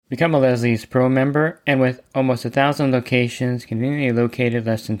Become a Leslie's Pro member, and with almost 1,000 locations conveniently located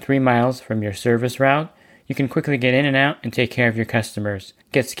less than 3 miles from your service route, you can quickly get in and out and take care of your customers.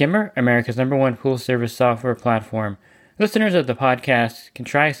 Get Skimmer, America's #1 pool service software platform. Listeners of the podcast can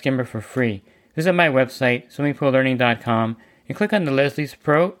try Skimmer for free. Visit my website, swimmingpoollearning.com, and click on the Leslie's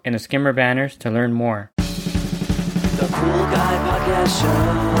Pro and the Skimmer banners to learn more. The Pool Guy Podcast Show.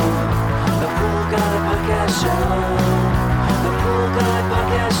 The Pool Guy Podcast Show. The Pool Guy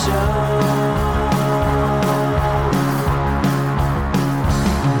Podcast Show.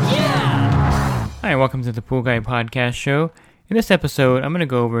 Yeah! Hi, welcome to the Pool Guy Podcast Show. In this episode, I'm going to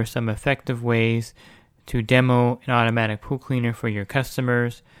go over some effective ways to demo an automatic pool cleaner for your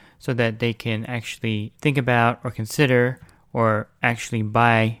customers so that they can actually think about or consider or actually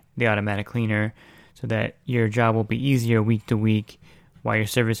buy the automatic cleaner so that your job will be easier week to week while you're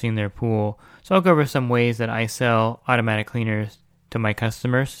servicing their pool. So I'll go over some ways that I sell automatic cleaners to my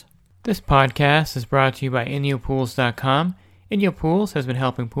customers. This podcast is brought to you by InyoPools.com. Inyo Pools has been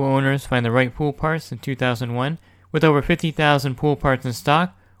helping pool owners find the right pool parts since 2001. With over 50,000 pool parts in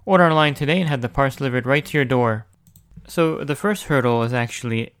stock, order online today and have the parts delivered right to your door. So the first hurdle is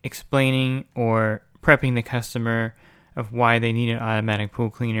actually explaining or prepping the customer of why they need an automatic pool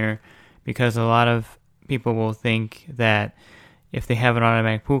cleaner, because a lot of people will think that if they have an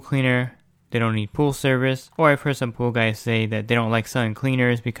automatic pool cleaner, they don't need pool service. Or I've heard some pool guys say that they don't like selling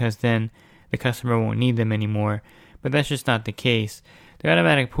cleaners because then the customer won't need them anymore. But that's just not the case. The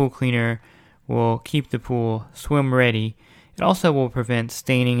automatic pool cleaner will keep the pool swim ready. It also will prevent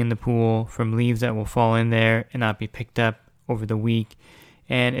staining in the pool from leaves that will fall in there and not be picked up over the week.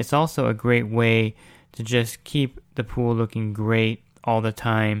 And it's also a great way to just keep the pool looking great all the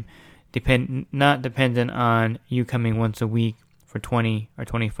time, not dependent on you coming once a week for 20 or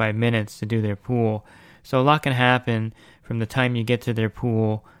 25 minutes to do their pool. So a lot can happen from the time you get to their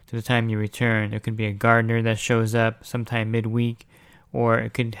pool to the time you return. There could be a gardener that shows up sometime midweek, or you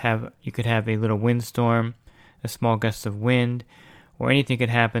could have a little windstorm, a small gust of wind, or anything could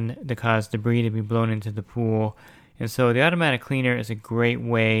happen to cause debris to be blown into the pool. And so the automatic cleaner is a great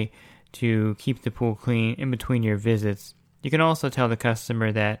way to keep the pool clean in between your visits. You can also tell the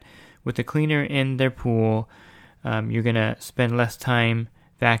customer that with the cleaner in their pool, you're going to spend less time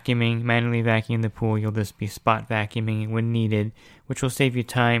manually vacuuming the pool. You'll just be spot vacuuming when needed, which will save you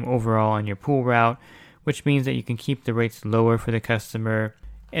time overall on your pool route, which means that you can keep the rates lower for the customer.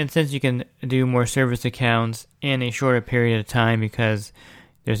 And since you can do more service accounts in a shorter period of time because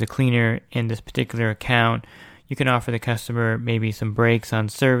there's a cleaner in this particular account, you can offer the customer maybe some breaks on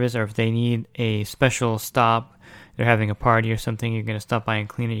service, or if they need a special stop, they're having a party or something, you're going to stop by and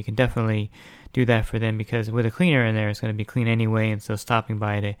clean it. You can definitely do that for them because with a cleaner in there, it's going to be clean anyway, and so stopping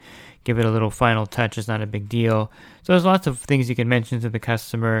by to give it a little final touch is not a big deal. So there's lots of things you can mention to the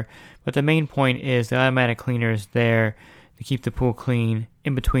customer, but the main point is the automatic cleaner is there to keep the pool clean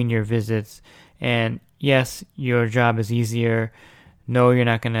in between your visits. And yes, your job is easier. No, you're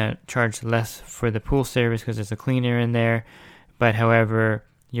not going to charge less for the pool service because there's a cleaner in there, but however,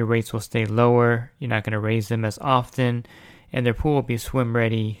 your rates will stay lower. You're not going to raise them as often, and their pool will be swim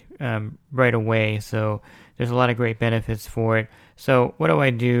ready right away. So there's a lot of great benefits for it. So what do I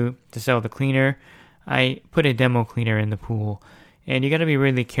do to sell the cleaner? I put a demo cleaner in the pool, and you got to be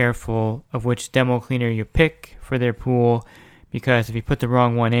really careful of which demo cleaner you pick for their pool, because if you put the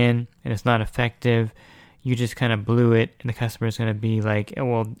wrong one in and it's not effective, you just kind of blew it, and the customer is going to be like, oh,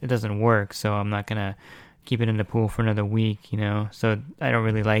 well, it doesn't work, so I'm not going to keep it in the pool for another week, so I don't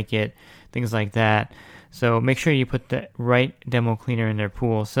really like it, things like that. So make sure you put the right demo cleaner in their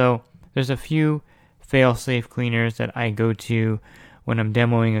pool. So there's a few fail-safe cleaners that I go to when I'm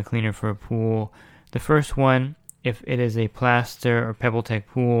demoing a cleaner for a pool. The first one, if it is a plaster or PebbleTech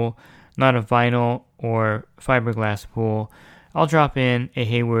pool, not a vinyl or fiberglass pool, I'll drop in a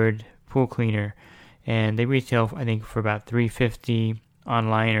Hayward pool cleaner, and they retail, I think, for about $350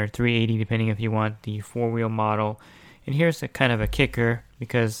 online or $380 depending if you want the 4-wheel model. And here's a kind of a kicker,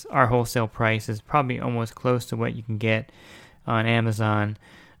 because our wholesale price is probably almost close to what you can get on Amazon,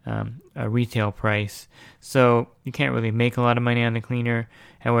 a retail price. So you can't really make a lot of money on the cleaner.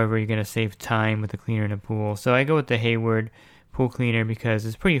 However, you're going to save time with the cleaner in the pool. So I go with the Hayward pool cleaner because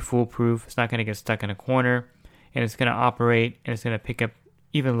it's pretty foolproof. It's not going to get stuck in a corner, and it's going to operate, and it's going to pick up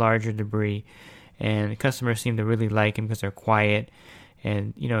even larger debris. And the customers seem to really like them because they're quiet,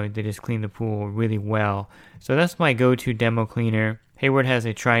 and they just clean the pool really well. So that's my go-to demo cleaner. Hayward has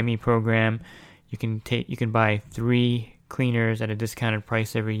a Try Me program. You can buy 3 cleaners at a discounted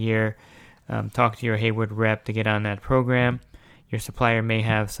price every year. Talk to your Hayward rep to get on that program. Your supplier may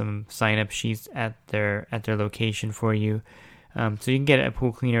have some sign-up sheets at their location for you. So you can get a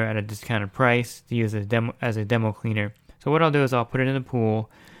pool cleaner at a discounted price to use as a demo cleaner. So what I'll do is I'll put it in the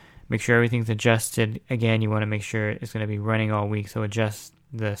pool, make sure everything's adjusted. Again, you want to make sure it's going to be running all week, so adjust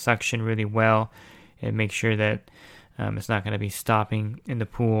the suction really well and make sure that it's not going to be stopping in the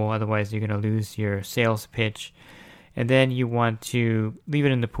pool. Otherwise, you're going to lose your sales pitch. And then you want to leave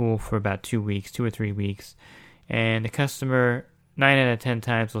it in the pool for about 2 weeks, 2 or 3 weeks. And the customer, 9 out of 10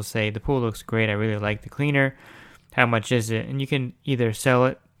 times, will say, the pool looks great, I really like the cleaner. How much is it? And you can either sell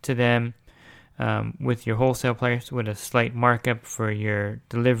it to them with your wholesale price with a slight markup for your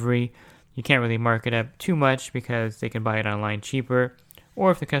delivery. You can't really mark it up too much because they can buy it online cheaper.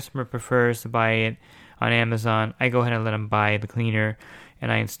 Or if the customer prefers to buy it on Amazon, I go ahead and let them buy the cleaner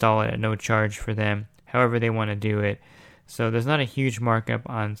and I install it at no charge for them, however they want to do it. So there's not a huge markup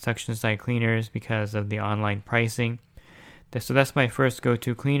on suction side cleaners because of the online pricing. So that's my first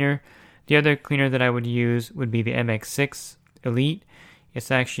go-to cleaner. The other cleaner that I would use would be the MX6 Elite.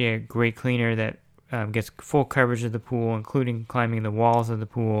 It's actually a great cleaner that gets full coverage of the pool, including climbing the walls of the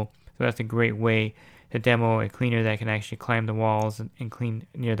pool. So that's a great way to demo a cleaner that can actually climb the walls and clean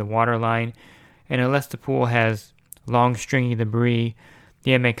near the water line. And unless the pool has long stringy debris,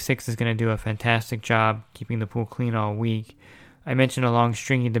 the MX6 is going to do a fantastic job keeping the pool clean all week. I mentioned a long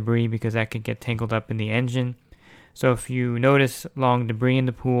stringy debris because that could get tangled up in the engine. So if you notice long debris in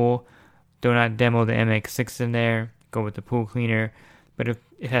the pool, do not demo the MX6 in there. Go with the pool cleaner. But if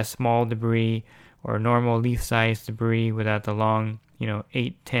it has small debris or normal leaf-sized debris without the long,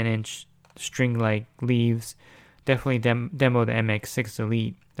 8, 10-inch string-like leaves, definitely demo the MX6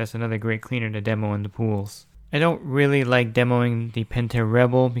 Elite. That's another great cleaner to demo in the pools. I don't really like demoing the Pentair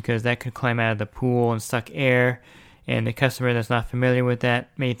Rebel because that could climb out of the pool and suck air, and the customer that's not familiar with that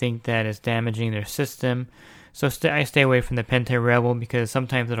may think that it's damaging their system. So I stay away from the Pentair Rebel because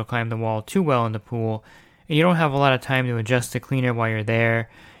sometimes it'll climb the wall too well in the pool, and you don't have a lot of time to adjust the cleaner while you're there.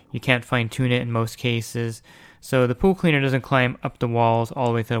 You can't fine-tune it in most cases. So the pool cleaner doesn't climb up the walls all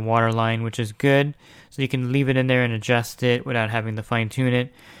the way to the water line, which is good. So you can leave it in there and adjust it without having to fine-tune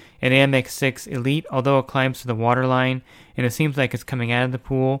it. And the MX6 Elite, although it climbs to the water line and it seems like it's coming out of the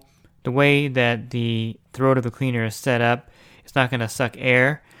pool, the way that the throat of the cleaner is set up, it's not going to suck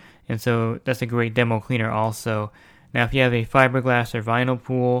air. And so that's a great demo cleaner also. Now, if you have a fiberglass or vinyl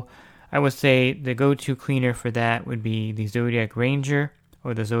pool, I would say the go-to cleaner for that would be the Zodiac Ranger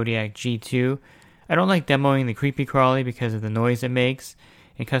or the Zodiac G2. I don't like demoing the Creepy Crawly because of the noise it makes,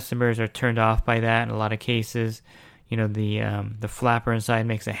 and customers are turned off by that in a lot of cases. The flapper inside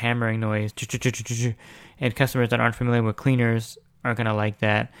makes a hammering noise, and customers that aren't familiar with cleaners aren't going to like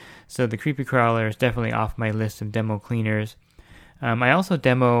that. So the Creepy Crawler is definitely off my list of demo cleaners. I also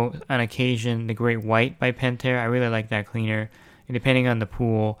demo on occasion the Great White by Pentair. I really like that cleaner, and depending on the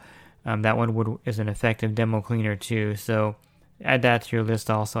pool, that one is an effective demo cleaner too. So add that to your list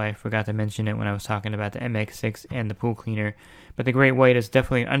also. I forgot to mention it when I was talking about the MX6 and the pool cleaner. But the Great White is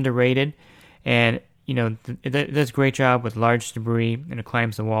definitely underrated, and it does a great job with large debris, and it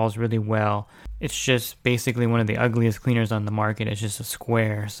climbs the walls really well. It's just basically one of the ugliest cleaners on the market. It's just a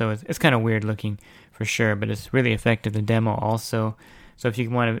square, so it's kind of weird looking for sure, but it's really effective to demo also. So if you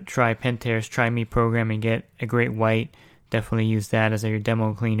want to try Pentair's Try Me program and get a Great White, definitely use that as your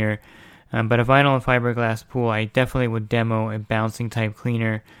demo cleaner. But a vinyl and fiberglass pool, I definitely would demo a bouncing type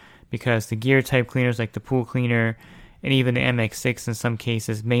cleaner because the gear type cleaners like the pool cleaner and even the MX6 in some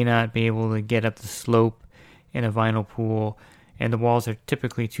cases may not be able to get up the slope in a vinyl pool, and the walls are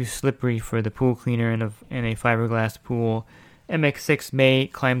typically too slippery for the pool cleaner in a fiberglass pool. MX6 may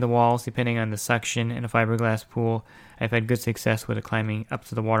climb the walls depending on the suction in a fiberglass pool. I've had good success with it climbing up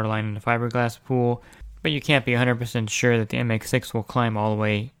to the waterline in a fiberglass pool, but you can't be 100% sure that the MX6 will climb all the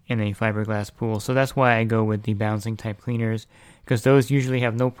way in a fiberglass pool. So that's why I go with the bouncing type cleaners, because those usually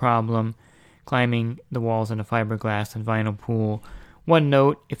have no problem climbing the walls in a fiberglass and vinyl pool. One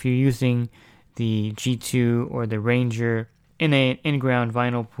note, if you're using the G2 or the Ranger in an in-ground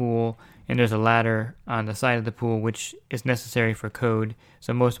vinyl pool and there's a ladder on the side of the pool, which is necessary for code,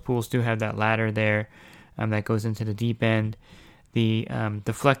 so most pools do have that ladder there that goes into the deep end, the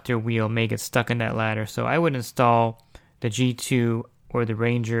deflector wheel may get stuck in that ladder. So I would install the G2 or the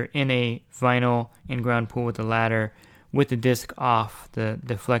Ranger in a vinyl in-ground pool with the ladder with the disc off, the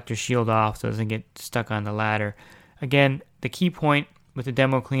deflector shield off so it doesn't get stuck on the ladder. Again, the key point with the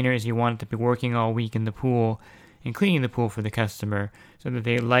demo cleaner is you want it to be working all week in the pool and cleaning the pool for the customer so that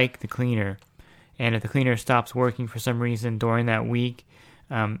they like the cleaner. And if the cleaner stops working for some reason during that week,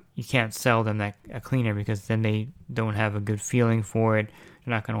 you can't sell them a cleaner because then they don't have a good feeling for it.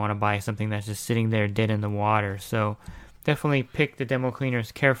 They're not going to want to buy something that's just sitting there dead in the water. So definitely pick the demo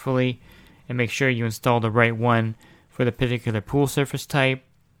cleaners carefully and make sure you install the right one for for the particular pool surface type,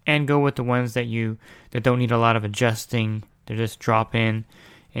 and go with the ones that don't need a lot of adjusting. They just drop in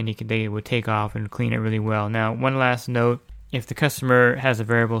and they would take off and clean it really well. Now, one last note, if the customer has a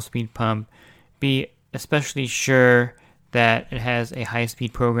variable speed pump, be especially sure that it has a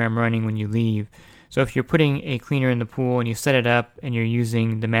high-speed program running when you leave. So if you're putting a cleaner in the pool and you set it up and you're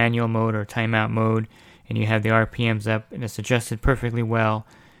using the manual mode or timeout mode and you have the RPMs up and it's adjusted perfectly well,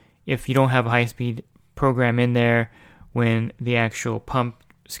 if you don't have a high-speed program in there, when the actual pump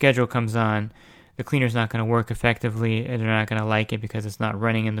schedule comes on, the cleaner's not going to work effectively and they're not going to like it because it's not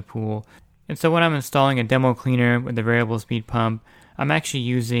running in the pool. And so when I'm installing a demo cleaner with the variable speed pump, I'm actually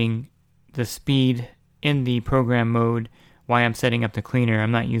using the speed in the program mode while I'm setting up the cleaner.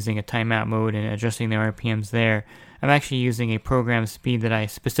 I'm not using a timeout mode and adjusting the RPMs there. I'm actually using a program speed that I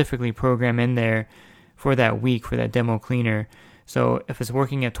specifically program in there for that week for that demo cleaner. So if it's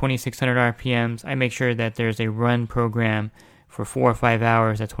working at 2600 RPMs, I make sure that there's a run program for 4 or 5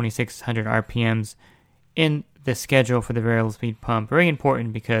 hours at 2600 RPMs in the schedule for the variable speed pump. Very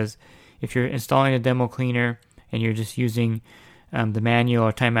important, because if you're installing a demo cleaner and you're just using the manual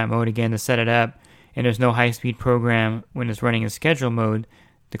or timeout mode again to set it up, and there's no high-speed program when it's running in schedule mode,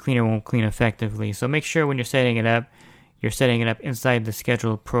 the cleaner won't clean effectively. So make sure when you're setting it up inside the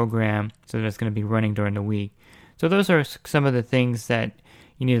scheduled program so that it's going to be running during the week. So those are some of the things that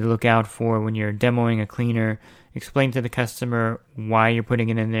you need to look out for when you're demoing a cleaner. Explain to the customer why you're putting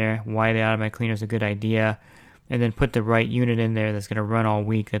it in there, why the automatic cleaner is a good idea, and then put the right unit in there that's going to run all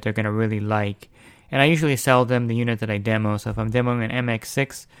week that they're going to really like. And I usually sell them the unit that I demo. So if I'm demoing an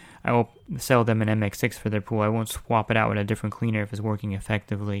MX6, I will sell them an MX6 for their pool. I won't swap it out with a different cleaner if it's working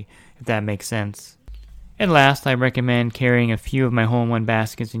effectively, if that makes sense. And last, I recommend carrying a few of my hole-in-one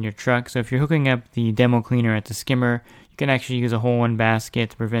baskets in your truck. So if you're hooking up the demo cleaner at the skimmer, you can actually use a hole-in-one basket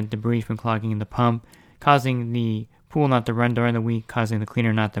to prevent debris from clogging the pump, causing the pool not to run during the week, causing the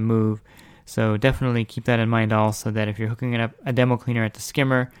cleaner not to move. So definitely keep that in mind also, that if you're hooking up a demo cleaner at the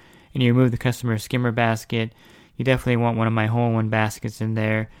skimmer and you remove the customer's skimmer basket, you definitely want one of my hole-in-one baskets in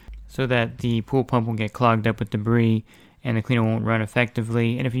there so that the pool pump won't get clogged up with debris and the cleaner won't run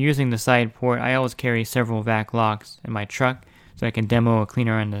effectively. And if you're using the side port, I always carry several vac locks in my truck so I can demo a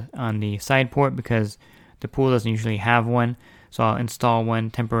cleaner on the side port, because the pool doesn't usually have one. So I'll install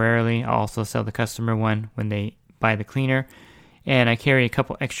one temporarily. I'll also sell the customer one when they buy the cleaner. And I carry a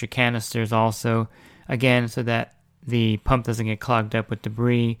couple extra canisters also, again, so that the pump doesn't get clogged up with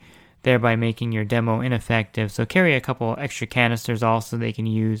debris, thereby making your demo ineffective. So carry a couple extra canisters also they can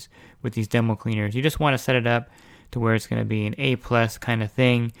use with these demo cleaners. You just want to set it up to where it's going to be an A+ kind of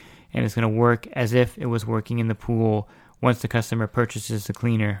thing, and it's going to work as if it was working in the pool once the customer purchases the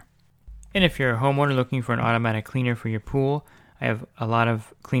cleaner. And if you're a homeowner looking for an automatic cleaner for your pool, I have a lot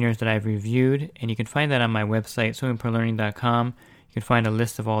of cleaners that I've reviewed, and you can find that on my website, swimmingpoollearning.com. You can find a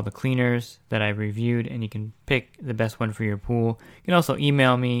list of all the cleaners that I've reviewed, and you can pick the best one for your pool. You can also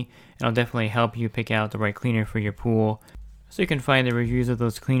email me, and I'll definitely help you pick out the right cleaner for your pool. So you can find the reviews of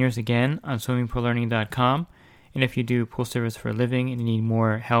those cleaners again on swimmingpoollearning.com. And if you do pool service for a living and you need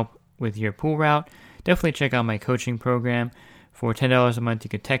more help with your pool route, definitely check out my coaching program. For $10 a month, you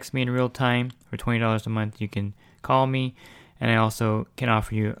can text me in real time. For $20 a month, you can call me. And I also can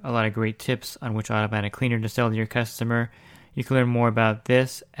offer you a lot of great tips on which automatic cleaner to sell to your customer. You can learn more about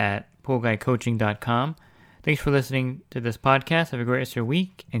this at poolguycoaching.com. Thanks for listening to this podcast. Have a great rest of your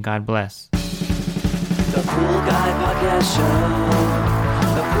week, and God bless. The Pool Guy Podcast Show.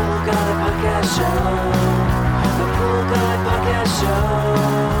 The Pool Guy Podcast Show. The Pool Guy Podcast Show.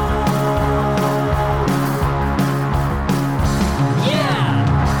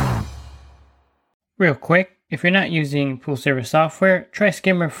 Yeah! Real quick, if you're not using pool service software, try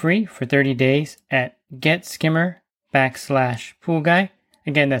Skimmer free for 30 days at getskimmer.com/poolguy.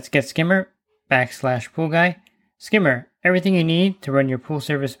 Again, that's getskimmer.com/poolguy. Skimmer, everything you need to run your pool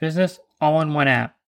service business all in one app.